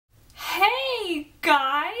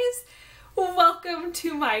Welcome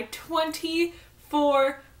to my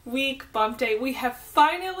 24-week bump date. We have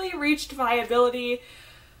finally reached viability.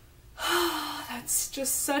 That's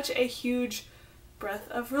just such a huge breath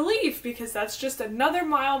of relief because that's just another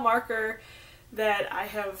mile marker that I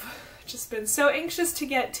have just been so anxious to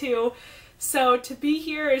get to. So to be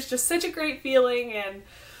here is just such a great feeling, and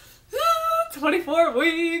 24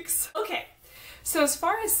 weeks. Okay, so as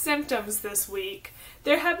far as symptoms this week,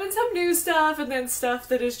 there have been some new stuff and then stuff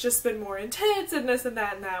that has just been more intense and this and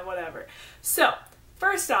that and that, whatever. So,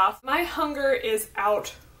 first off, my hunger is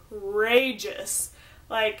outrageous.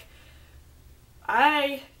 Like,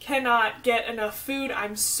 I cannot get enough food.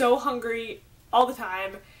 I'm so hungry all the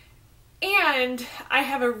time. And I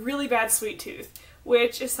have a really bad sweet tooth,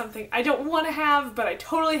 which is something I don't want to have, but I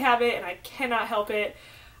totally have it and I cannot help it.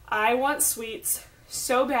 I want sweets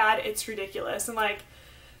so bad, it's ridiculous. And like,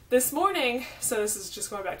 this morning, so this is just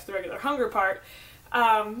going back to the regular hunger part,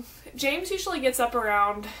 James usually gets up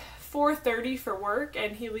around 4:30 for work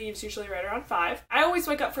and he leaves usually right around 5. I always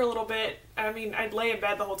wake up for a little bit. I mean, I'd lay in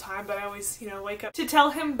bed the whole time, but I always, wake up to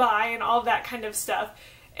tell him bye and all that kind of stuff.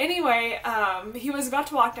 Anyway, he was about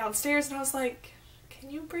to walk downstairs and I was like, can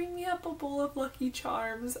you bring me up a bowl of Lucky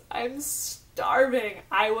Charms? I'm starving.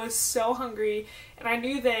 I was so hungry and I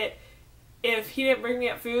knew that if he didn't bring me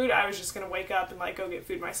up food, I was just gonna wake up and like go get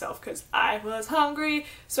food myself because I was hungry.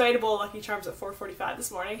 So I ate a bowl of Lucky Charms at 4:45 this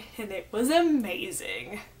morning and it was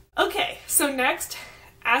amazing. Okay, so next,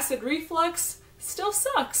 acid reflux still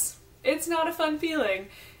sucks. It's not a fun feeling.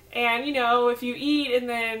 And if you eat and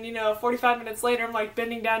then 45 minutes later I'm like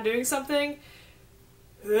bending down doing something,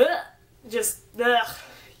 just yuck,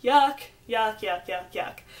 yuck, yuck, yuck,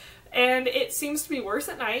 yuck. And it seems to be worse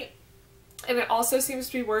at night. And it also seems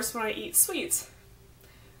to be worse when I eat sweets,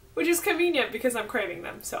 which is convenient because I'm craving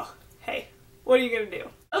them. So, hey, what are you gonna do?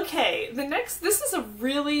 Okay, this is a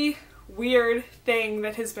really weird thing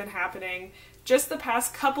that has been happening just the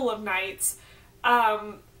past couple of nights.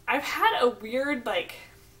 I've had a weird,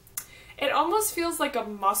 it almost feels like a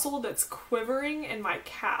muscle that's quivering in my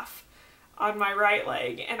calf on my right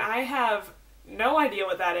leg, and I have no idea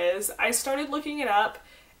what that is. I started looking it up,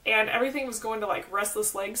 and everything was going to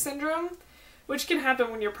restless leg syndrome, which can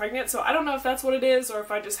happen when you're pregnant, so I don't know if that's what it is or if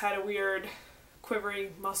I just had a weird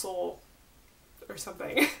quivering muscle or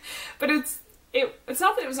something. But it's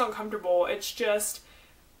not that it was uncomfortable, it's just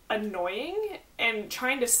annoying, and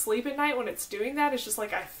trying to sleep at night when it's doing that is just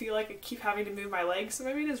I feel like I keep having to move my legs, so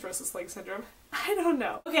maybe it is restless leg syndrome. I don't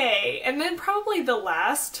know. Okay, and then probably the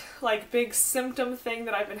last big symptom thing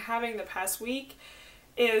that I've been having the past week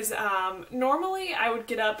is normally I would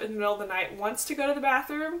get up in the middle of the night once to go to the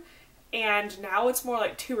bathroom, and now it's more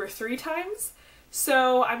like 2 or 3 times.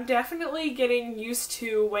 So I'm definitely getting used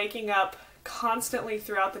to waking up constantly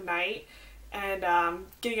throughout the night and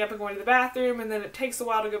getting up and going to the bathroom, and then it takes a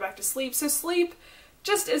while to go back to sleep. So sleep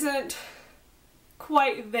just isn't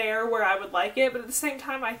quite there where I would like it, but at the same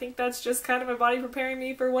time I think that's just kind of my body preparing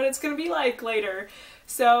me for what it's going to be like later.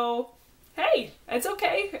 So hey, it's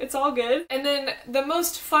okay. It's all good. And then the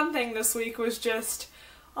most fun thing this week was just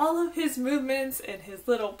all of his movements and his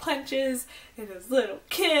little punches and his little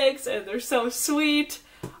kicks, and they're so sweet.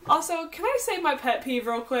 Also, can I say my pet peeve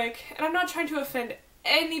real quick? And I'm not trying to offend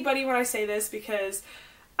anybody when I say this because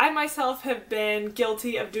I myself have been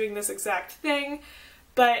guilty of doing this exact thing,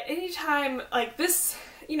 but anytime this,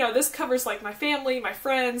 this covers my family, my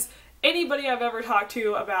friends, anybody I've ever talked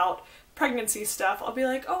to about pregnancy stuff, I'll be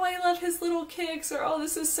like, oh, I love his little kicks, or oh,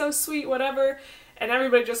 this is so sweet, whatever, and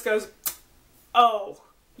everybody just goes, oh,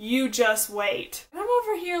 you just wait. And I'm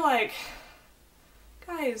over here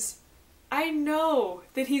guys, I know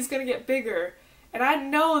that he's gonna get bigger, and I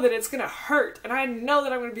know that it's gonna hurt, and I know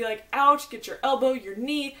that I'm gonna be like, ouch, get your elbow, your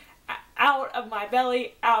knee out of my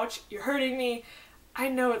belly, ouch, you're hurting me. I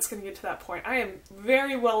know it's gonna get to that point. I am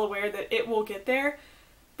very well aware that it will get there,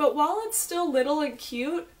 but while it's still little and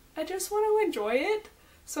cute, I just want to enjoy it.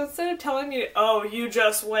 So instead of telling me, oh, you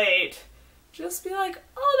just wait, just be like,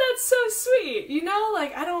 oh, that's so sweet,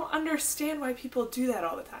 I don't understand why people do that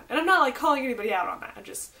all the time. And I'm not calling anybody out on that, I'm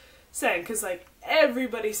just saying, because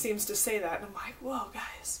everybody seems to say that, and I'm like, whoa,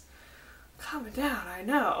 guys, calm it down, I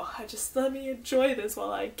know, let me enjoy this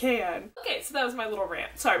while I can. Okay, so that was my little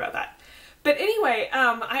rant, sorry about that. But anyway,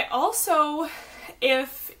 I also,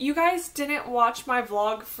 if you guys didn't watch my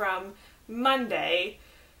vlog from Monday,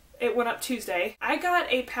 it went up Tuesday, I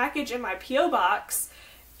got a package in my P.O. box,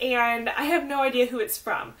 and I have no idea who it's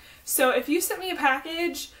from. So if you sent me a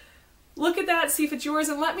package, look at that, see if it's yours,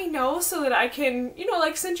 and let me know so that I can,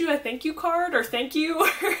 send you a thank you card or thank you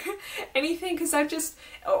or anything, because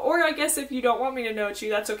or I guess if you don't want me to know it's you,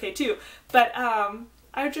 that's okay too. But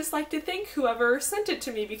I would just like to thank whoever sent it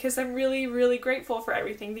to me because I'm really, really grateful for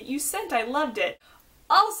everything that you sent. I loved it.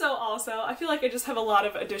 Also, I feel like I just have a lot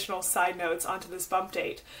of additional side notes onto this bump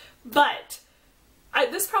date, but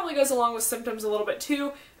this probably goes along with symptoms a little bit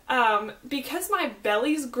too. Because my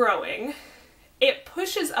belly's growing, it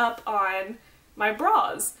pushes up on my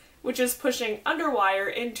bras, which is pushing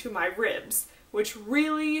underwire into my ribs, which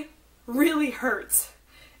really, really hurts.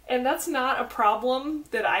 And that's not a problem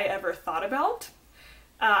that I ever thought about.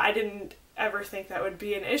 I didn't ever think that would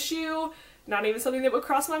be an issue, not even something that would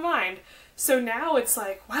cross my mind. So now it's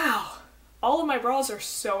like, wow, all of my bras are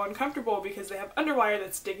so uncomfortable because they have underwire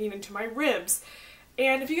that's digging into my ribs.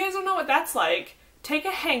 And if you guys don't know what that's like, take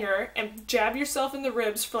a hanger and jab yourself in the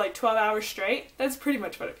ribs for like 12 hours straight. That's pretty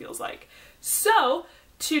much what it feels like. So,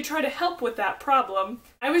 to try to help with that problem,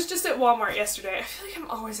 I was just at Walmart yesterday. I feel like I'm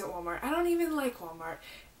always at Walmart. I don't even like Walmart.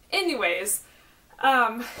 Anyways,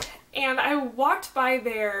 and I walked by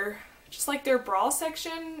their bra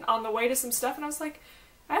section on the way to some stuff, and I was like,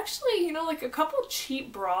 actually, you know, like a couple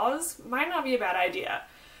cheap bras might not be a bad idea.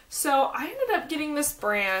 So I ended up getting this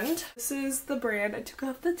brand. This is the brand. I took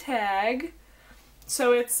off the tag.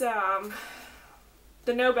 So it's the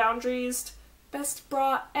No Boundaries best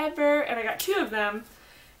bra ever, and I got 2 of them,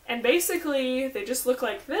 and basically they just look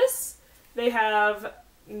like this. They have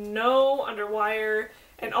no underwire,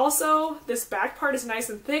 and also this back part is nice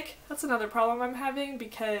and thick. That's another problem I'm having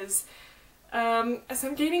because as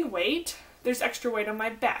I'm gaining weight, there's extra weight on my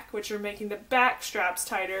back, which are making the back straps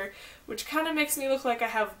tighter, which kind of makes me look like I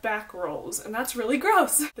have back rolls, and that's really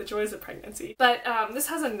gross. The joys of pregnancy. But this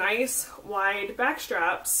has a nice wide back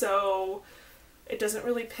strap, so it doesn't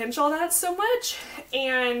really pinch all that so much,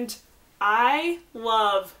 and I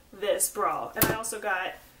love this bra. And I also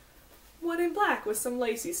got one in black with some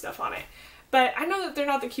lacy stuff on it. But I know that they're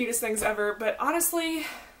not the cutest things ever, but honestly,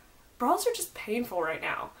 bras are just painful right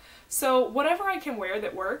now. So whatever I can wear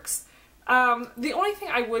that works. The only thing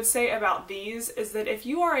I would say about these is that if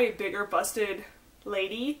you are a bigger busted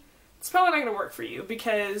lady, it's probably not going to work for you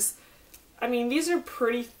because, I mean, these are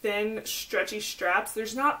pretty thin, stretchy straps.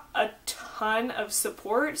 There's not a ton of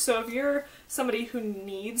support, so if you're somebody who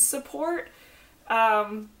needs support,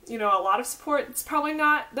 you know, a lot of support, it's probably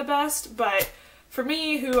not the best, but for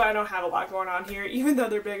me, who I don't have a lot going on here, even though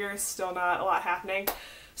they're bigger, still not a lot happening.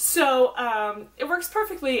 So, it works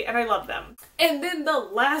perfectly, and I love them. And then the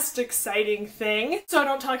last exciting thing, so I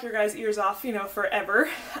don't talk your guys' ears off, you know, forever,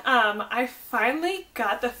 I finally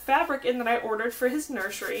got the fabric in that I ordered for his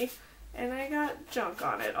nursery, and I got junk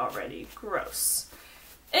on it already. Gross.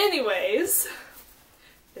 Anyways,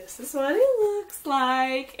 this is what it looks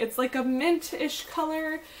like. It's like a mint-ish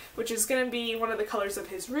color, which is going to be one of the colors of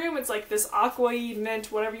his room. It's like this aqua-y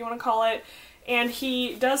mint, whatever you want to call it, and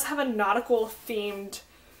he does have a nautical-themed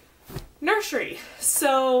nursery.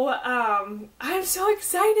 So, I'm so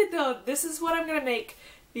excited though. This is what I'm going to make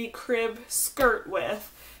the crib skirt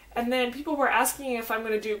with. And then people were asking if I'm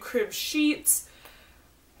going to do crib sheets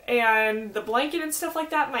and the blanket and stuff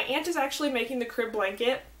like that. My aunt is actually making the crib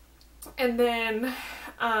blanket. And then,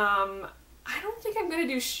 I don't think I'm going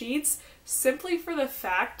to do sheets simply for the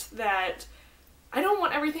fact that I don't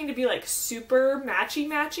want everything to be like super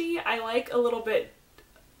matchy-matchy. I like a little bit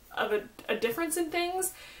of a difference in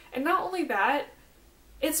things. And not only that,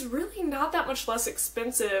 it's really not that much less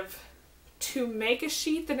expensive to make a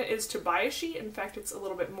sheet than it is to buy a sheet. In fact, it's a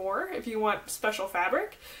little bit more if you want special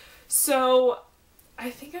fabric. So I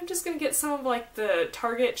think I'm just going to get some of like the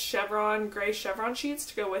Target chevron, gray chevron sheets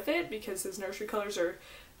to go with it because his nursery colors are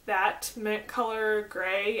that mint color,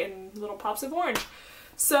 gray, and little pops of orange.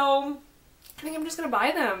 So I think I'm just going to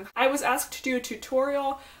buy them. I was asked to do a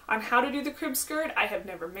tutorial on how to do the crib skirt. I have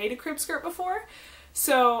never made a crib skirt before.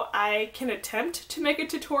 So I can attempt to make a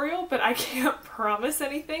tutorial, but I can't promise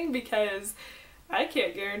anything because I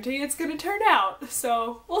can't guarantee it's going to turn out.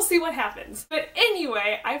 So we'll see what happens. But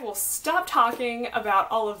anyway, I will stop talking about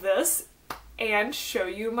all of this and show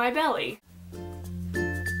you my belly.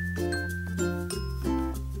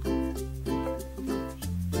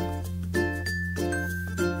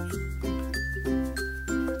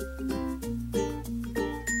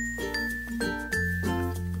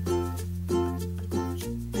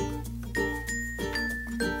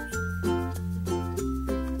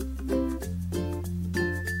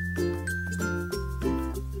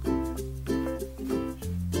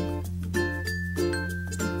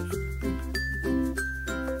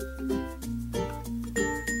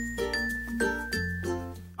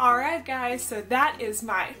 Alright guys, so that is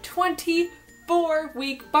my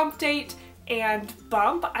 24-week bump date and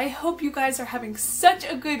bump. I hope you guys are having such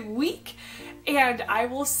a good week, And I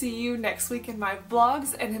will see you next week in my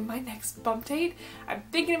vlogs and in my next bump date. I'm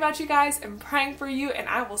thinking about you guys and praying for you, and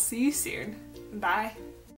I will see you soon. Bye.